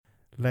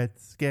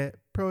Let's get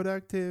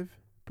productive.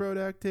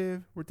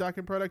 We're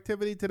talking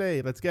productivity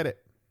today. Let's get it.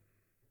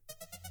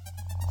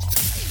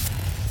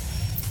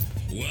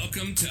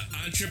 Welcome to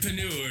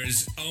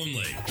Entrepreneurs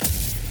Only.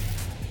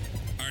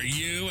 Are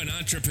you an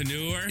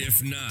entrepreneur?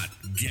 If not,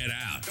 get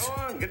out. Go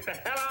on, get the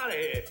hell out of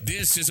here.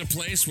 This is a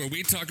place where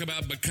we talk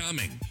about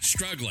becoming,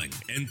 struggling,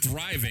 and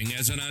thriving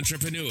as an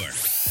entrepreneur.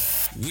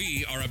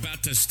 We are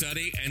about to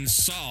study and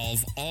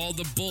solve all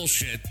the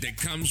bullshit that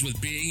comes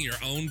with being your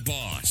own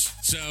boss.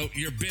 So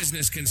your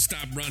business can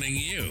stop running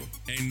you,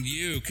 and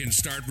you can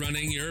start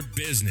running your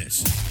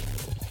business.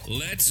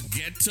 Let's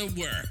get to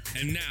work.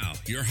 And now,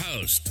 your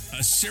host,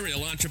 a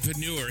serial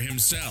entrepreneur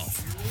himself,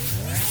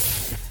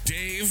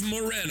 Dave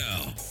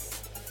Moreno.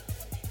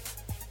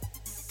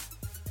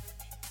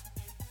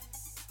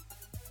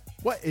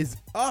 What is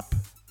up,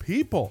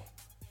 people?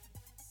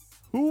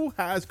 Who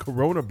has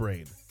Corona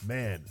brain?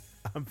 Man,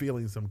 I'm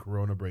feeling some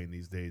Corona brain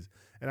these days.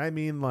 And I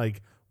mean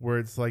like where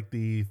it's like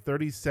the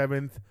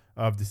 37th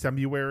of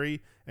December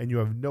and you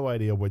have no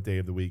idea what day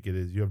of the week it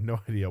is. You have no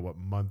idea what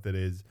month it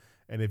is.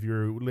 And if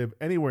you live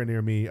anywhere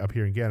near me up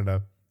here in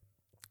Canada,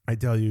 I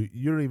tell you,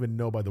 you don't even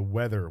know by the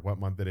weather what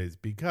month it is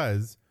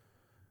because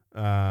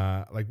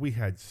like we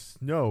had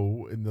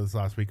snow in this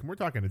last week, and we're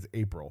talking it's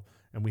April,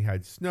 and we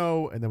had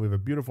snow, and then we have a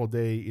beautiful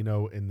day, you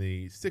know, in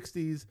the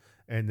 60s,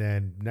 and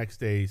then next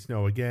day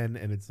snow again,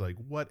 and it's like,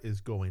 what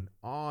is going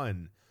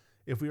on?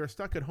 If we are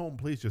stuck at home,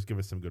 please just give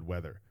us some good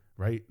weather,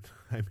 right?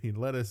 I mean,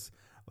 let us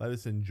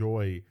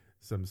enjoy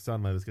some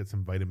sun, let us get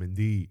some vitamin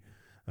D.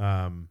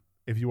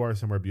 If you are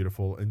somewhere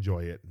beautiful,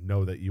 enjoy it.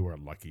 Know that you are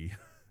lucky.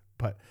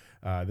 But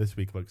this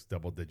week looks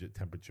double-digit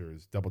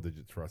temperatures, double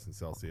digits for us in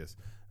Celsius.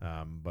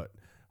 But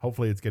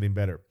hopefully it's getting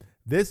better.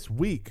 This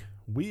week,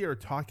 we are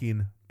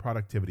talking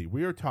productivity.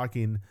 We are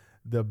talking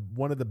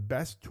one of the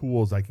best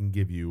tools I can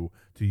give you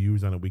to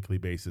use on a weekly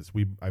basis.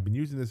 I've been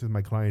using this with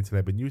my clients, and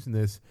I've been using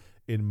this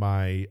in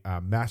my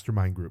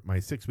mastermind group, my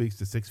 6 weeks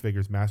to 6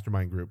 figures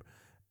mastermind group.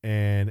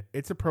 And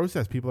it's a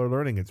process. People are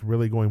learning. It's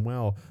really going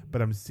well.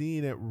 But I'm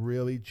seeing it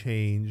really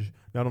change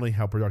not only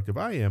how productive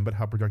I am, but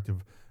how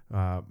productive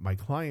my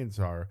clients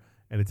are.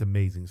 And it's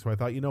amazing. So I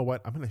thought, you know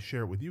what? I'm going to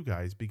share it with you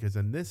guys because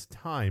in this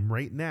time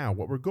right now,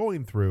 what we're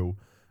going through,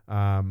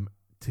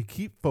 to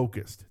keep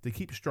focused, to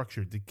keep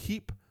structured, to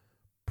keep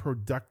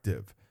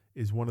productive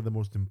is one of the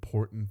most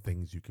important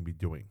things you can be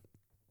doing.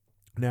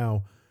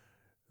 Now,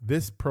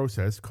 this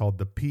process called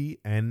the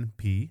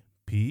PNP,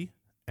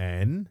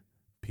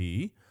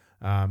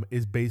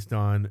 is based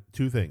on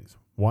two things.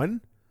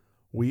 One,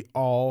 we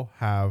all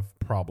have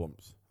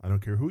problems. I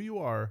don't care who you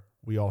are,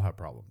 we all have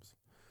problems.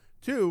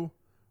 Two,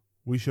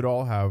 we should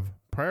all have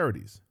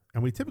priorities.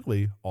 And we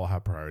typically all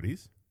have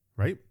priorities,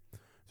 right?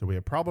 So we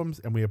have problems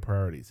and we have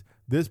priorities.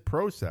 This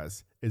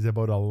process is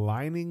about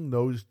aligning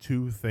those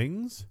two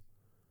things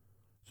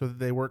so that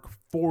they work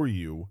for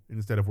you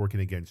instead of working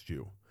against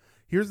you.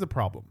 Here's the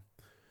problem.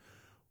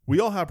 We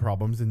all have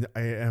problems, and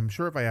I am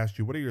sure if I asked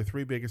you, what are your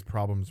 3 biggest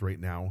problems right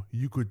now,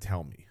 you could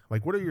tell me.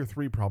 Like, what are your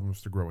 3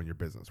 problems to grow in your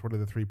business? What are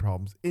the 3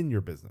 problems in your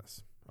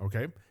business?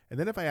 Okay? And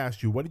then if I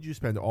asked you, what did you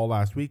spend all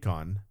last week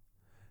on?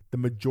 The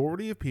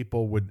majority of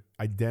people would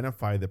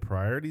identify the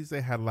priorities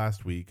they had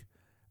last week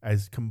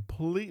as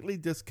completely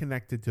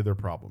disconnected to their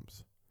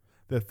problems.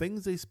 The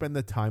things they spend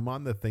the time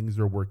on, the things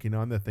they're working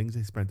on, the things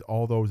they spent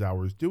all those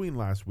hours doing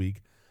last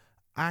week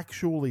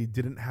actually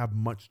didn't have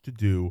much to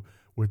do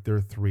with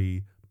their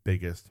 3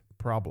 biggest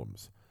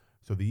problems.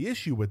 So the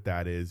issue with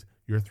that is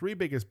your 3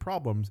 biggest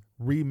problems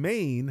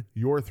remain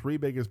your 3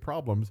 biggest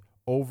problems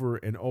over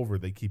and over.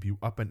 They keep you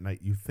up at night.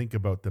 You think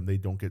about them. They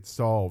don't get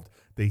solved.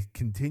 They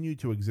continue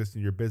to exist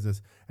in your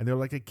business, and they're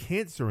like a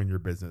cancer in your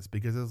business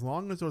because as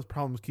long as those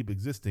problems keep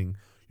existing,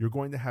 you're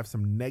going to have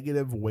some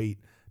negative weight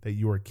that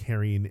you are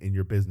carrying in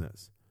your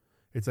business.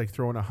 It's like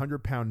throwing a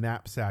 100-pound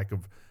knapsack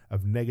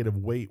of negative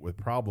weight with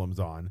problems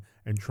on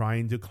and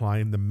trying to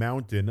climb the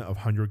mountain of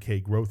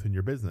 100K growth in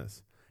your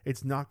business.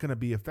 It's not going to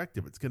be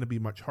effective. It's going to be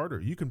much harder.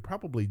 You can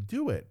probably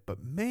do it,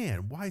 but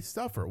man, why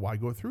suffer? Why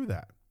go through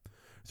that?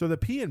 So the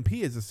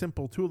PNP is a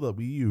simple tool that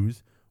we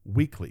use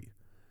weekly.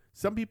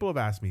 Some people have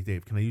asked me,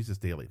 Dave, can I use this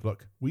daily?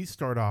 Look, we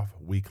start off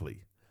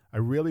weekly. I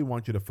really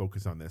want you to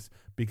focus on this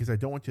because I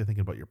don't want you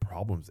thinking about your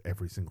problems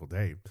every single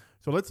day.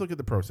 So let's look at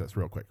the process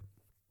real quick.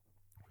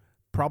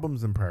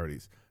 Problems and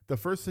priorities. The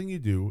first thing you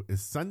do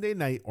is Sunday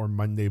night or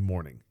Monday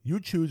morning. You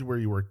choose where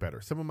you work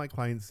better. Some of my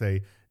clients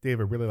say, Dave,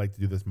 I really like to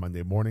do this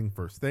Monday morning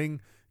first thing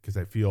because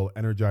I feel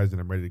energized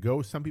and I'm ready to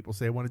go. Some people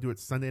say I want to do it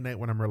Sunday night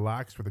when I'm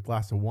relaxed with a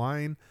glass of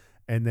wine.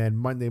 And then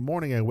Monday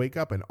morning I wake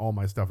up and all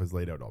my stuff is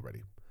laid out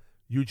already.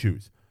 You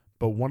choose.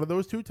 But one of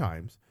those 2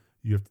 times,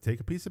 you have to take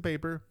a piece of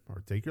paper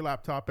or take your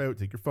laptop out,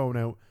 take your phone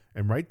out,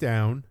 and write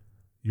down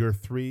your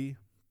 3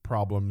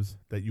 problems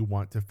that you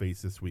want to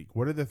face this week.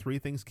 What are the 3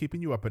 things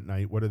keeping you up at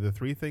night? What are the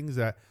 3 things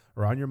that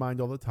are on your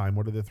mind all the time?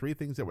 What are the 3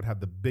 things that would have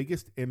the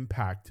biggest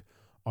impact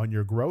on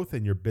your growth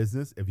and your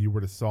business if you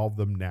were to solve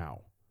them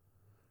now?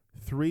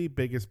 3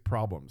 biggest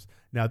problems.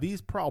 Now,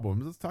 these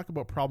problems, let's talk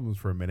about problems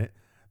for a minute.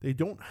 They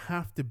don't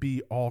have to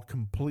be all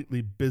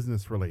completely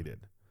business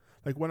related.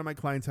 Like one of my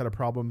clients had a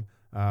problem.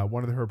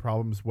 One of her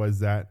problems was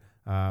that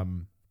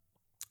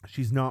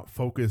she's not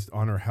focused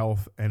on her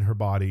health and her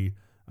body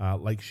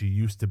like she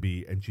used to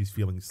be, and she's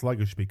feeling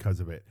sluggish because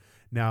of it.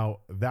 Now,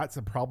 that's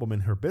a problem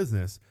in her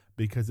business,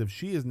 because if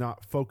she is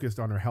not focused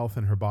on her health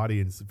and her body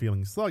and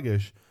feeling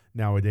sluggish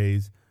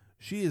nowadays,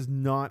 she is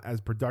not as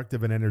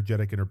productive and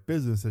energetic in her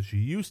business as she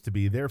used to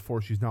be.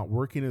 Therefore, she's not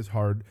working as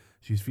hard.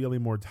 She's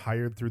feeling more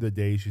tired through the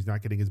day. She's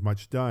not getting as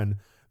much done.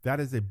 That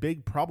is a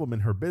big problem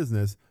in her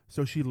business.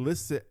 So she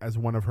lists it as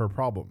one of her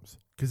problems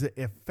because it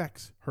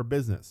affects her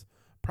business.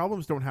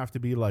 Problems don't have to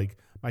be like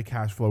my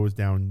cash flow is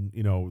down,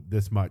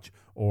 this much,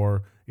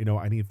 or,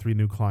 I need 3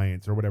 new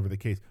clients, or whatever the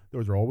case.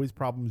 Those are always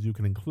problems you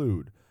can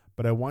include.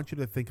 But I want you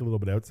to think a little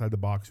bit outside the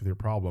box with your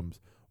problems.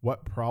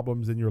 What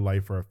problems in your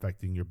life are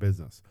affecting your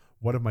business?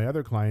 One of my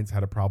other clients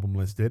had a problem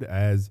listed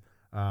as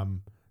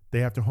they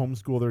have to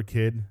homeschool their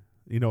kid.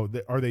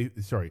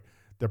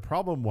 The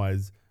problem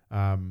was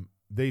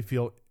they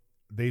feel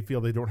they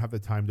don't have the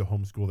time to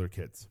homeschool their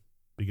kids.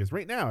 Because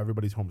right now,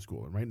 everybody's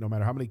homeschooling, right? No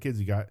matter how many kids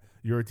you got,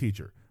 you're a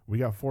teacher. We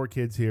got 4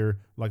 kids here,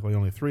 luckily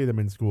only 3 of them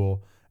in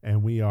school,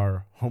 and we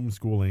are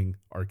homeschooling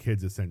our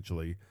kids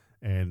essentially.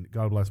 And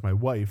God bless my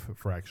wife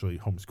for actually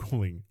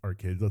homeschooling our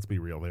kids. Let's be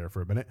real there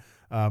for a minute.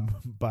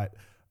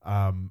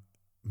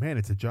 Man,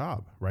 it's a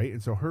job, right?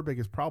 And so her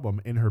biggest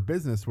problem in her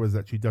business was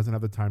that she doesn't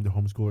have the time to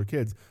homeschool her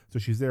kids. So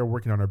she's there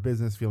working on her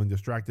business, feeling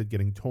distracted,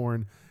 getting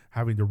torn,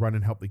 having to run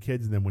and help the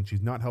kids. And then when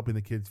she's not helping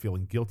the kids,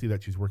 feeling guilty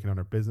that she's working on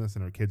her business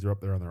and her kids are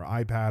up there on their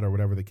iPad or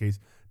whatever the case.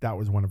 That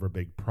was one of her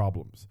big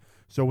problems.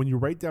 So when you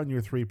write down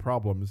your 3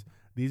 problems,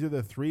 these are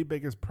the 3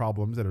 biggest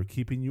problems that are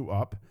keeping you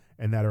up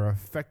and that are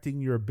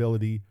affecting your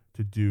ability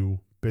to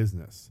do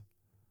business.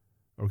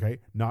 Okay,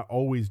 not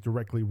always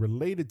directly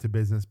related to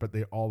business, but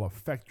they all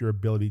affect your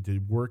ability to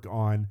work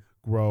on,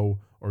 grow,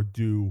 or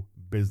do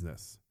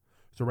business.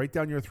 So write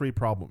down your 3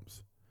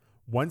 problems.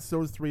 Once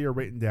those 3 are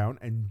written down,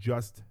 and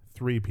just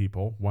 3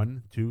 people,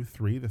 1, 2,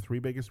 3, the 3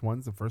 biggest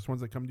ones, the first ones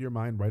that come to your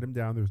mind, write them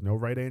down. There's no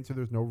right answer.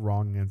 There's no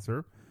wrong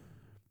answer.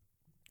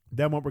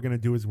 Then what we're going to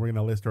do is we're going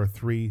to list our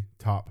 3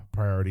 top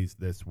priorities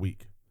this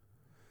week.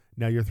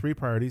 Now your 3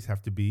 priorities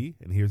have to be,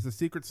 and here's the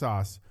secret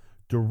sauce,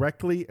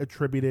 directly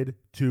attributed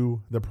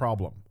to the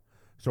problem.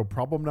 So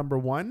problem number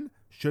 1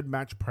 should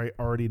match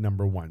priority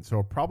number 1.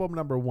 So problem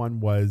number 1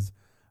 was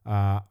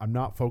I'm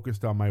not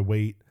focused on my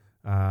weight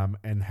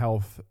and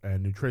health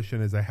and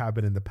nutrition as I have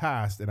been in the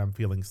past, and I'm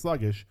feeling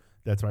sluggish.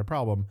 That's my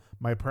problem.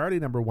 My priority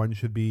number 1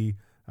 should be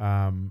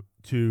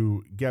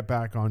to get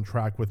back on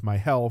track with my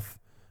health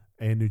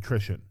and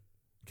nutrition.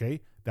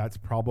 Okay, that's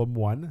problem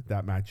 1.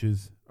 That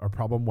matches, or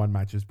problem 1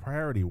 matches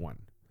priority 1.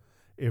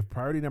 If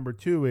priority number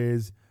 2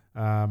 is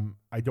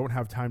I don't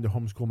have time to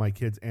homeschool my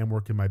kids and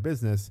work in my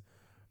business,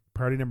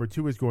 priority number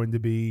 2 is going to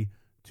be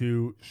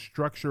to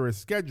structure a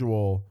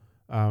schedule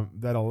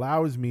that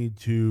allows me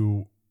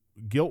to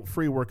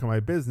guilt-free work on my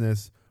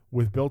business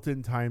with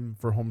built-in time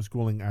for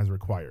homeschooling as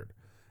required.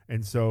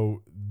 And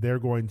so they're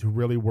going to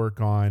really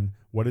work on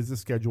what is the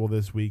schedule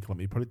this week. Let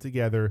me put it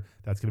together.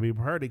 That's going to be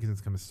a priority because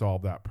it's going to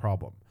solve that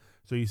problem.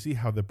 So you see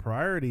how the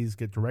priorities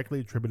get directly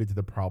attributed to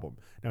the problem.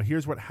 Now,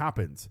 here's what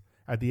happens.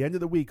 At the end of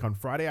the week, on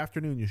Friday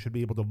afternoon, you should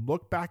be able to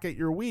look back at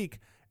your week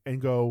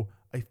and go,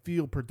 I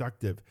feel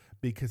productive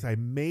because I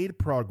made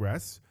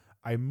progress,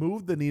 I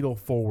moved the needle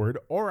forward,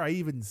 or I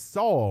even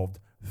solved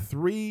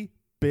 3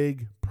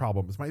 big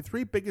problems. My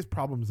 3 biggest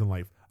problems in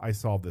life I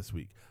solved this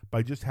week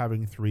by just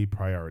having 3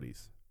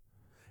 priorities.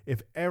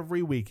 If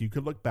every week you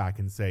could look back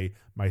and say,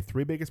 my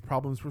 3 biggest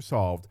problems were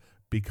solved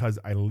because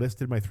I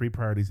listed my 3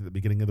 priorities at the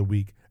beginning of the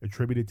week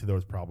attributed to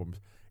those problems.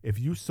 If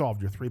you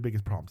solved your 3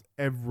 biggest problems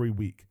every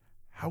week,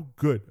 how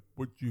good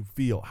would you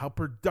feel? How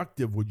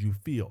productive would you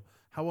feel?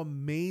 How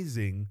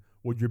amazing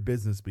would your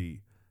business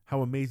be?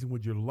 How amazing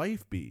would your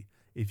life be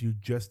if you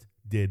just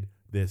did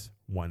this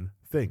one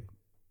thing?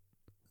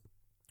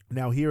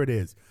 Now, here it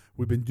is.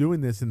 We've been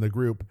doing this in the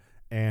group,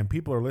 and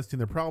people are listing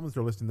their problems.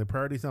 They're listing their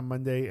priorities on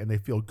Monday, and they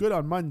feel good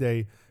on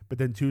Monday, but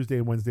then Tuesday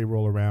and Wednesday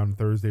roll around,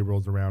 Thursday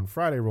rolls around,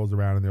 Friday rolls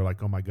around, and they're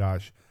like, oh my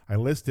gosh, I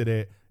listed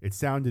it. It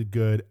sounded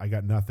good. I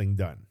got nothing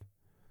done.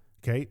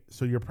 Okay,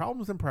 so your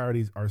problems and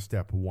priorities are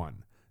step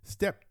 1.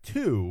 Step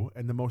 2,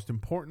 and the most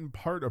important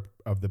part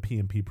of the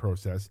PMP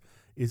process,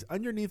 is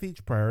underneath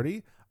each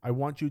priority, I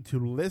want you to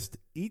list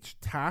each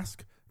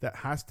task that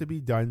has to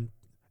be done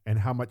and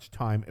how much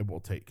time it will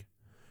take.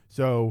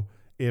 So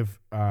if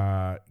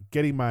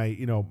getting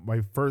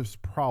my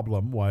first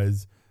problem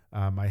was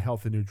my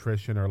health and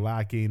nutrition are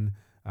lacking,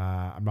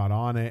 I'm not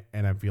on it,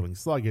 and I'm feeling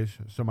sluggish.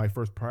 So my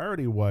first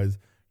priority was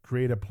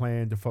create a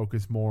plan to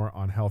focus more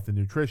on health and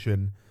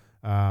nutrition.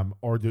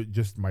 Or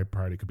just my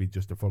priority could be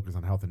just to focus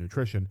on health and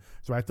nutrition.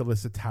 So I have to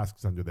list the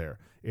tasks under there.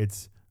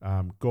 It's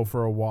go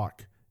for a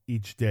walk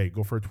each day,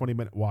 go for a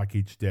 20-minute walk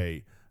each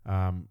day,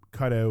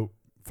 cut out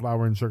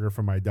flour and sugar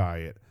from my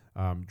diet,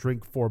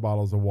 drink 4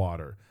 bottles of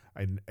water.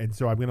 And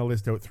so I'm going to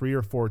list out 3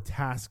 or 4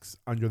 tasks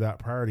under that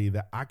priority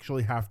that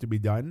actually have to be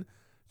done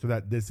so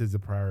that this is a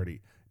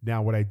priority.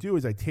 Now, what I do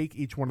is I take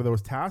each one of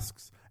those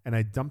tasks and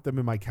I dump them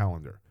in my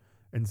calendar.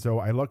 And so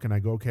I look and I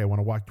go, okay, I want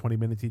to walk 20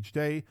 minutes each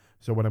day.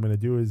 So what I'm going to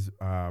do is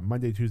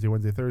Monday, Tuesday,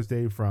 Wednesday,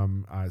 Thursday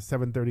from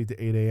 7:30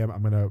 to 8 a.m.,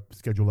 I'm going to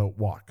schedule a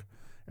walk.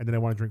 And then I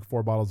want to drink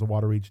 4 bottles of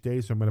water each day.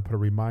 So I'm going to put a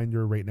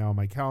reminder right now on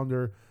my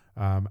calendar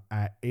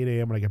at 8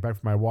 a.m. when I get back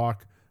from my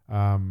walk,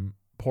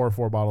 pour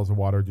 4 bottles of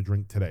water to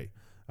drink today.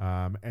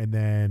 And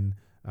then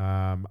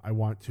I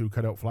want to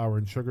cut out flour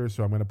and sugar.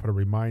 So I'm going to put a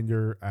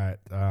reminder at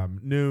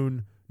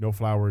noon, no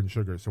flour and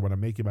sugar. So when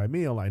I'm making my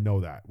meal, I know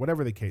that.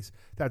 Whatever the case,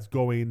 that's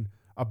going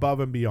above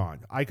and beyond.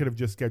 I could have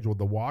just scheduled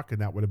the walk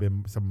and that would have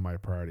been some of my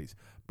priorities.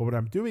 But what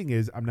I'm doing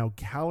is I'm now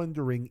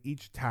calendaring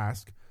each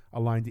task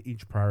aligned to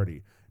each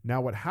priority.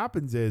 Now what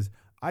happens is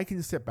I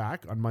can sit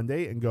back on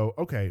Monday and go,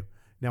 okay,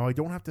 now I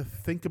don't have to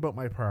think about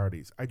my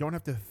priorities. I don't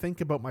have to think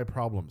about my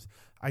problems.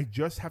 I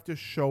just have to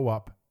show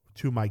up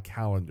to my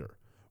calendar.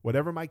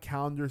 Whatever my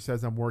calendar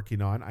says I'm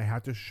working on, I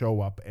have to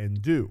show up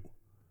and do.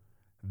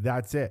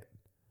 That's it.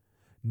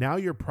 Now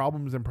your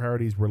problems and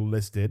priorities were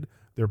listed.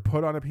 They're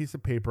put on a piece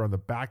of paper on the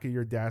back of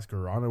your desk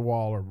or on a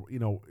wall or,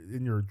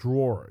 in your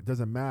drawer. It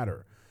doesn't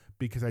matter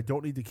because I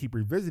don't need to keep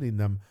revisiting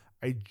them.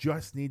 I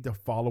just need to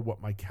follow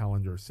what my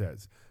calendar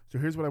says. So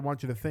here's what I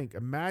want you to think.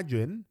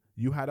 Imagine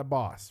you had a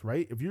boss,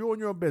 right? If you own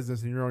your own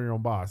business and you're on your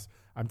own boss,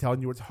 I'm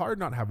telling you it's hard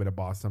not having a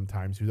boss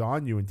sometimes who's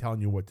on you and telling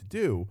you what to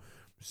do.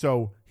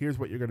 So here's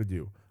what you're going to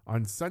do.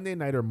 On Sunday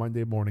night or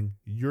Monday morning,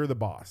 you're the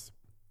boss.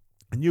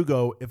 And you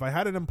go, if I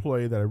had an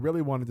employee that I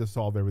really wanted to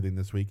solve everything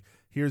this week,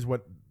 here's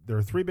what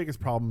their 3 biggest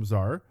problems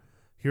are.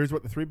 Here's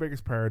what the 3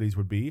 biggest priorities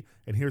would be.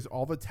 And here's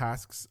all the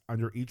tasks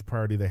under each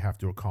priority they have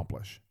to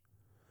accomplish.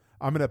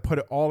 I'm going to put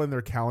it all in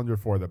their calendar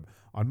for them.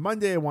 On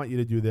Monday, I want you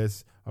to do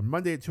this. On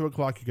Monday at 2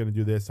 o'clock, you're going to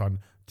do this. On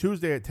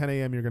Tuesday at 10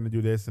 a.m., you're going to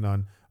do this. And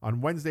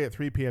on Wednesday at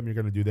 3 p.m., you're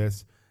going to do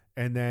this.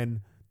 And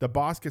then the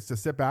boss gets to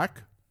sit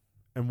back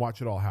and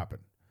watch it all happen.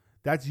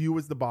 That's you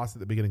as the boss at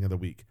the beginning of the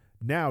week.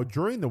 Now,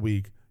 during the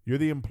week, you're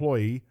the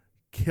employee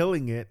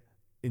killing it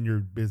in your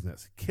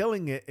business,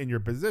 killing it in your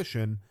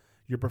position.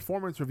 Your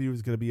performance review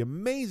is going to be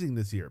amazing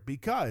this year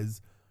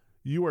because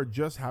you are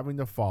just having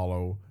to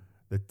follow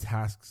the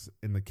tasks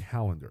in the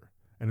calendar.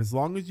 And as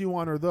long as you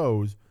honor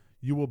those,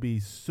 you will be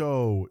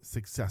so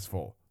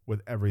successful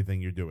with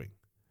everything you're doing.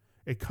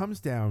 It comes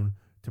down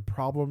to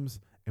problems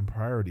and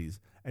priorities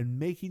and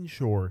making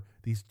sure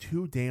these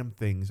 2 damn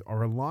things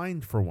are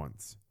aligned for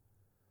once.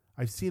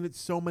 I've seen it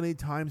so many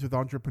times with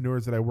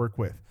entrepreneurs that I work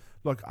with.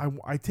 Look,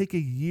 I take a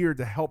year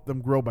to help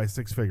them grow by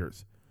 6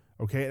 figures.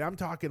 Okay. And I'm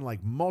talking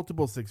like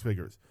multiple 6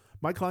 figures.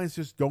 My clients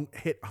just don't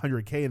hit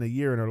 100K in a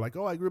year and are like,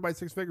 oh, I grew by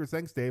 6 figures.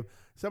 Thanks, Dave.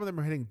 Some of them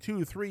are hitting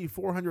 2, 3,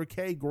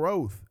 400K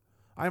growth.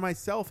 I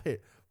myself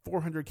hit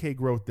 400K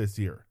growth this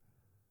year.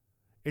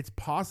 It's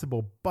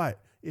possible,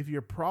 but if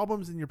your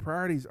problems and your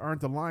priorities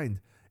aren't aligned,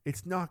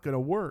 it's not going to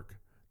work.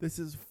 This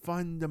is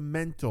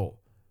fundamental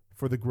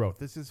for the growth.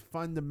 This is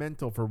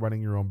fundamental for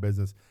running your own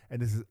business.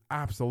 And this is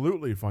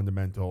absolutely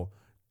fundamental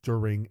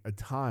during a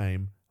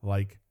time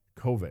like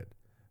COVID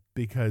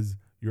because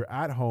you're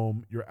at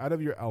home, you're out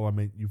of your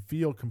element, you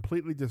feel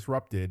completely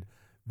disrupted.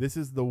 This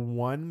is the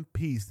one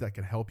piece that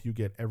can help you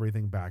get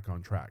everything back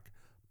on track.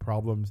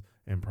 Problems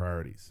and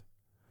priorities.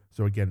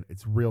 So again,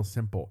 it's real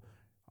simple.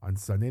 On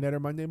Sunday night or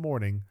Monday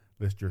morning,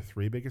 list your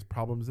 3 biggest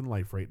problems in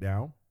life right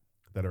now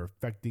that are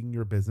affecting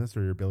your business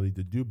or your ability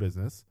to do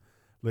business.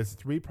 List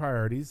 3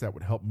 priorities that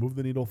would help move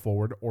the needle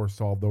forward or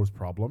solve those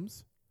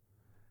problems.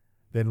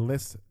 Then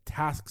list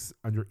tasks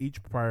under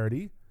each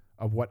priority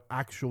of what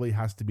actually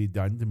has to be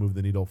done to move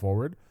the needle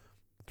forward.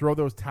 Throw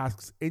those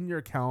tasks in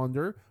your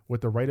calendar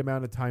with the right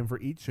amount of time for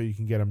each so you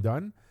can get them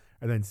done.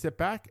 And then sit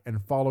back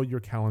and follow your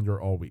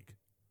calendar all week.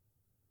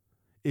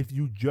 If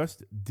you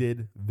just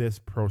did this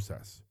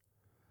process,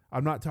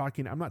 I'm not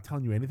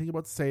telling you anything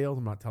about sales.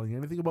 I'm not telling you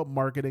anything about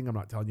marketing. I'm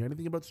not telling you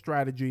anything about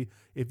strategy.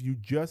 If you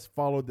just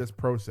followed this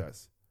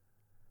process,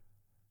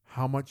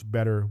 how much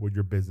better would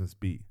your business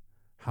be?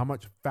 How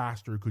much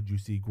faster could you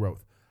see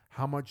growth?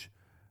 How much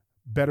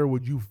better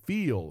would you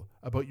feel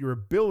about your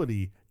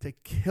ability to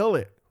kill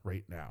it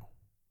right now?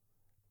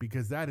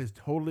 Because that is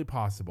totally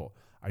possible.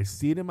 I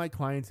see it in my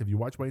clients. If you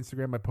watch my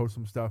Instagram, I post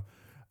some stuff.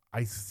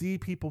 I see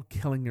people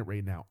killing it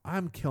right now.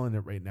 I'm killing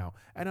it right now.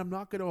 And I'm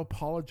not going to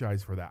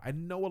apologize for that. I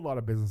know a lot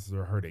of businesses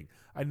are hurting.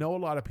 I know a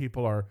lot of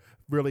people are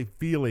really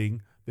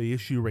feeling the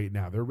issue right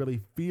now. They're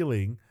really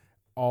feeling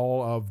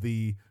all of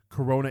the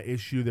Corona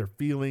issue. They're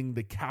feeling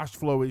the cash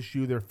flow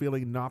issue. They're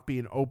feeling not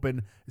being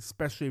open,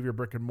 especially if you're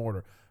brick and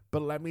mortar.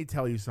 But let me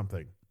tell you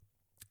something.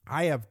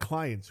 I have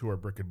clients who are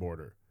brick and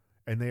mortar,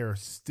 and they are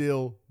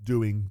still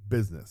doing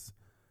business.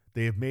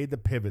 They have made the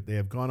pivot. They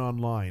have gone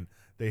online.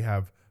 They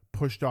have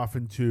pushed off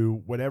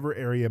into whatever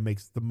area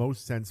makes the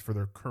most sense for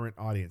their current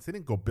audience. They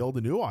didn't go build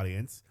a new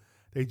audience.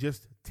 They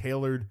just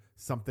tailored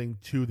something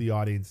to the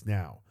audience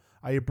now.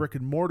 I have brick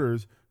and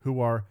mortars who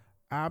are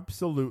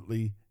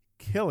absolutely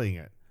killing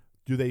it.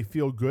 Do they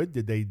feel good?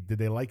 Did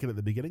they like it at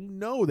the beginning?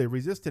 No, they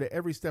resisted it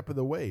every step of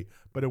the way.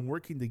 But in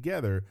working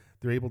together,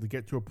 they're able to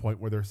get to a point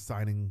where they're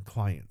signing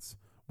clients,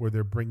 where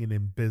they're bringing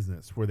in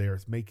business, where they are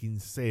making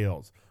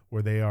sales,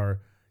 where they are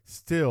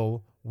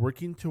still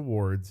working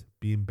towards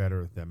being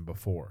better than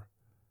before.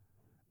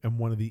 And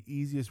one of the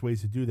easiest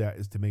ways to do that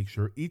is to make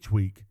sure each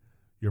week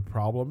your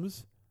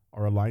problems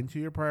are aligned to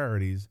your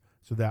priorities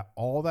so that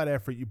all that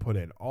effort you put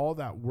in, all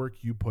that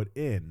work you put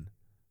in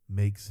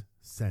makes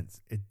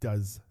sense. It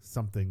does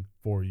something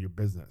for your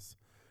business.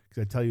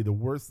 Because I tell you, the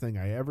worst thing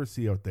I ever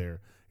see out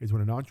there is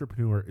when an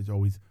entrepreneur is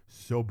always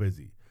so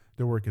busy.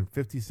 They're working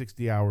 50,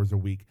 60 hours a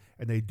week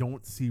and they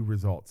don't see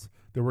results.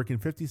 They're working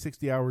 50,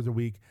 60 hours a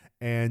week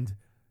and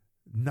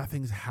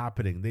nothing's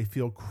happening. They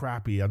feel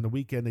crappy. On the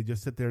weekend, they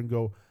just sit there and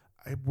go,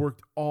 I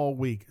worked all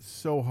week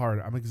so hard.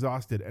 I'm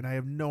exhausted and I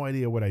have no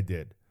idea what I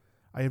did.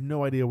 I have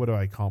no idea what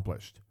I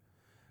accomplished.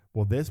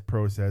 Well, this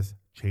process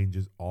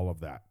changes all of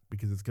that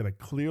because it's going to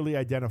clearly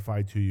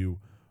identify to you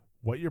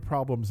what your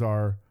problems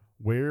are,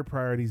 where your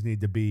priorities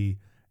need to be,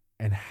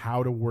 and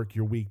how to work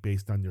your week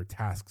based on your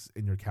tasks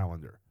in your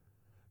calendar.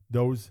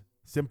 Those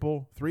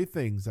simple 3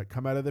 things that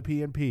come out of the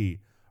PMP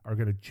are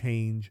going to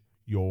change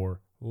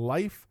your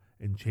life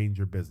and change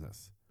your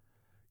business.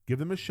 Give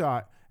them a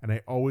shot, and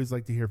I always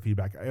like to hear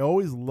feedback. I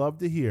always love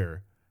to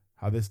hear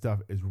how this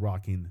stuff is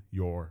rocking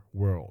your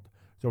world.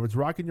 So if it's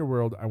rocking your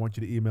world, I want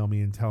you to email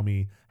me and tell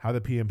me how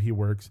the PMP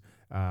works.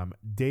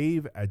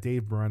 Dave at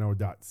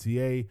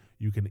davemoreno.ca.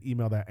 You can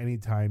email that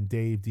anytime,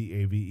 Dave,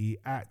 D-A-V-E,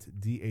 at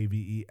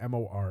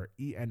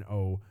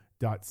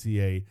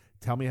DAVEMORENO.ca.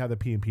 Tell me how the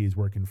PMP is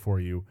working for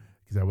you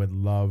because I would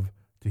love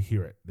to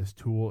hear it. This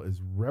tool is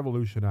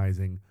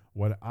revolutionizing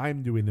what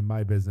I'm doing in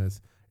my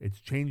business. It's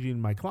changing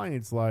my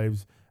clients'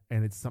 lives,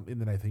 and it's something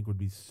that I think would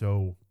be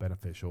so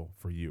beneficial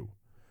for you.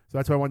 So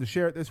that's why I wanted to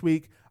share it this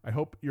week. I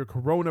hope your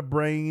corona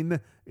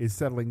brain is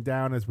settling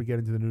down as we get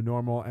into the new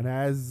normal. And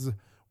as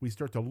we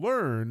start to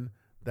learn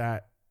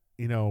that,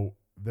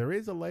 there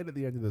is a light at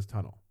the end of this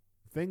tunnel.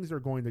 Things are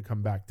going to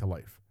come back to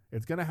life.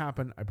 It's going to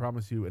happen, I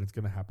promise you, and it's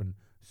going to happen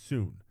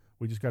soon.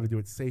 We just got to do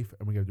it safe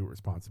and we got to do it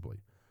responsibly.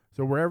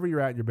 So wherever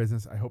you're at in your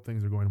business, I hope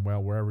things are going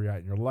well. Wherever you're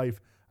at in your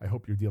life, I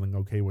hope you're dealing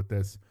okay with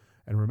this.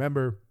 And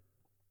remember,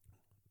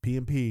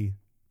 PMP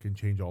can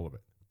change all of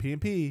it.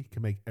 PMP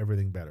can make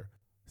everything better.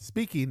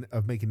 Speaking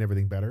of making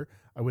everything better,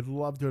 I would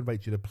love to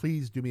invite you to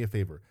please do me a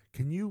favor.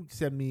 Can you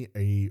send me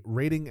a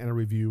rating and a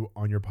review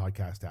on your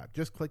podcast app?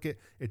 Just click it.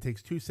 It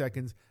takes 2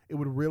 seconds. It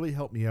would really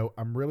help me out.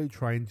 I'm really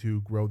trying to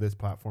grow this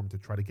platform to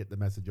try to get the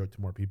message out to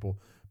more people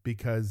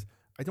because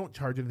I don't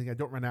charge anything. I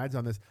don't run ads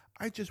on this.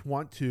 I just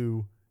want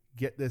to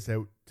get this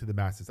out to the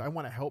masses. I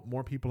want to help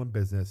more people in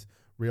business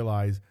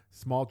realize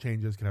small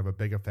changes can have a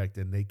big effect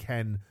and they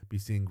can be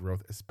seeing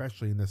growth,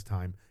 especially in this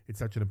time. It's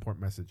such an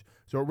important message.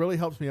 So it really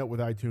helps me out with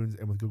iTunes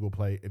and with Google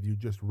Play. If you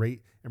just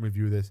rate and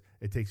review this,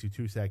 it takes you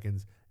 2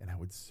 seconds and I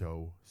would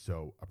so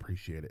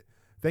appreciate it.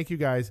 Thank you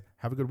guys.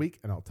 Have a good week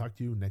and I'll talk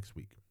to you next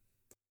week.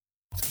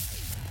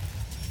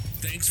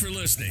 Thanks for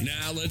listening.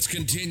 Now let's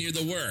continue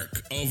the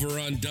work over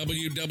on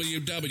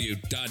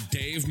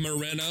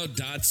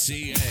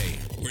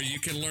www.davemoreno.ca, where you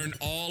can learn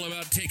all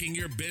about taking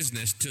your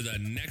business to the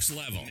next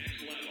level.